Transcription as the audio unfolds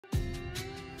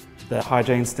The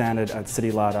hygiene standard at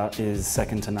City Larder is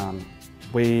second to none.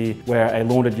 We wear a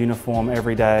laundered uniform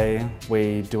every day,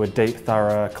 we do a deep,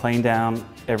 thorough clean down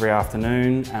every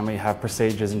afternoon, and we have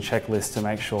procedures and checklists to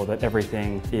make sure that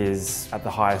everything is at the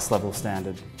highest level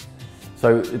standard.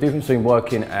 So the difference between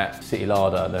working at City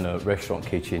Larder than a restaurant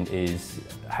kitchen is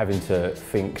having to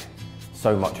think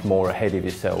so much more ahead of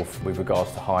yourself with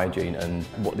regards to hygiene and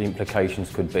what the implications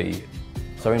could be.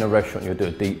 So in a restaurant you'll do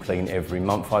a deep clean every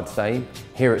month, I'd say.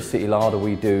 Here at City Larder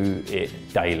we do it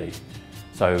daily.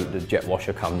 So the jet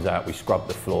washer comes out, we scrub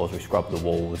the floors, we scrub the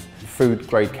walls. Food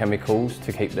grade chemicals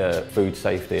to keep the food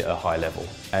safety at a high level.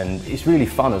 And it's really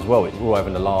fun as well. We're all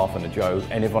having a laugh and a joke,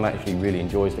 and everyone actually really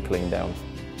enjoys the clean down.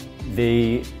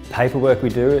 The paperwork we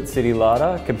do at City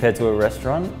Larder compared to a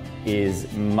restaurant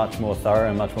is much more thorough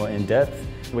and much more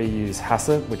in-depth. We use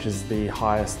HACCP, which is the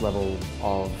highest level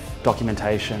of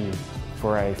documentation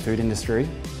for a food industry.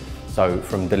 So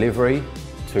from delivery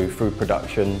to food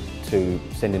production to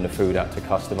sending the food out to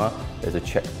customer, there's a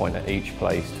checkpoint at each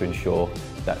place to ensure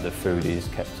that the food is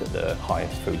kept at the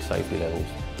highest food safety levels.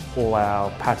 All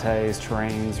our pâtés,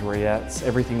 terrines, rillettes,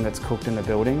 everything that's cooked in the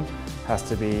building has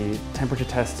to be temperature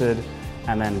tested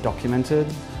and then documented.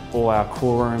 All our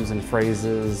cool rooms and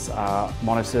freezers are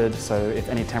monitored, so if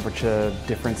any temperature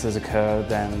differences occur,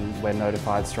 then we're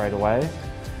notified straight away.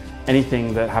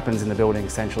 Anything that happens in the building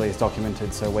essentially is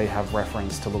documented, so we have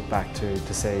reference to look back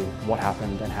to see what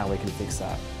happened and how we can fix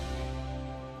that.